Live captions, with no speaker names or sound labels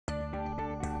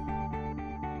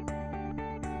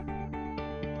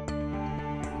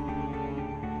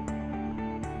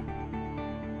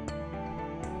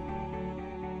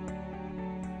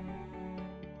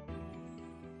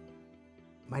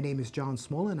My name is John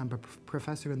Smol and I'm a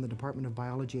professor in the Department of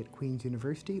Biology at Queen's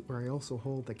University, where I also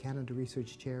hold the Canada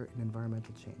Research Chair in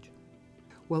Environmental Change.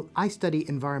 Well, I study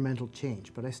environmental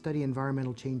change, but I study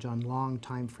environmental change on long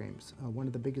time frames. One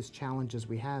of the biggest challenges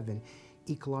we have in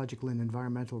ecological and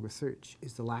environmental research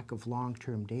is the lack of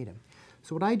long-term data.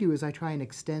 So what I do is I try and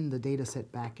extend the data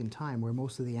set back in time where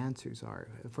most of the answers are.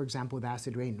 For example, with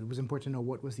acid rain, it was important to know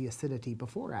what was the acidity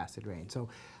before acid rain. So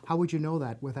how would you know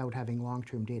that without having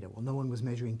long-term data? Well, no one was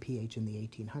measuring pH in the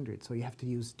 1800s, so you have to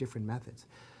use different methods.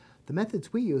 The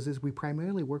methods we use is we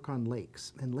primarily work on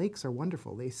lakes, and lakes are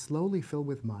wonderful. They slowly fill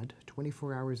with mud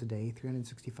 24 hours a day,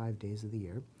 365 days of the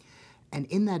year. And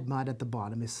in that mud at the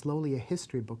bottom is slowly a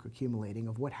history book accumulating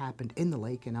of what happened in the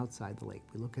lake and outside the lake.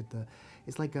 We look at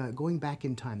it's like going back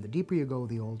in time. The deeper you go,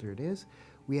 the older it is.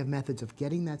 We have methods of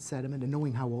getting that sediment and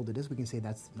knowing how old it is. We can say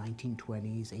that's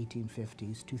 1920s,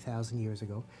 1850s, 2,000 years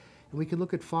ago. And we can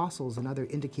look at fossils and other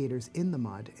indicators in the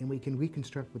mud, and we can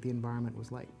reconstruct what the environment was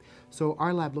like. So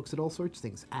our lab looks at all sorts of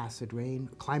things. Acid rain,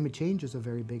 climate change is a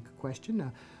very big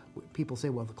question. People say,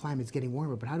 well, the climate's getting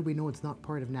warmer, but how do we know it's not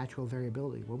part of natural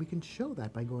variability? Well, we can show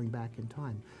that by going back in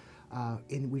time.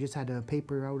 We just had a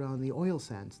paper out on the oil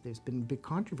sands. There's been big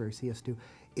controversy as to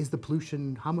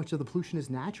how much of the pollution is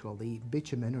natural? The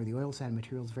bitumen or the oil sand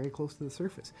material is very close to the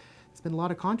surface. There's been a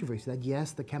lot of controversy that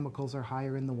yes, the chemicals are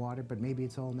higher in the water, but maybe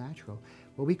it's all natural.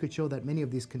 Well, we could show that many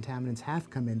of these contaminants have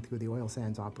come in through the oil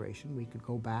sands operation. We could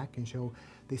go back and show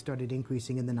they started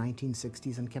increasing in the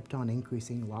 1960s and kept on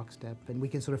increasing lockstep, and we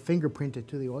can sort of fingerprint it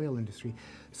to the oil industry.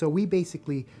 So we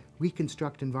basically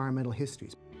reconstruct environmental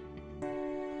histories.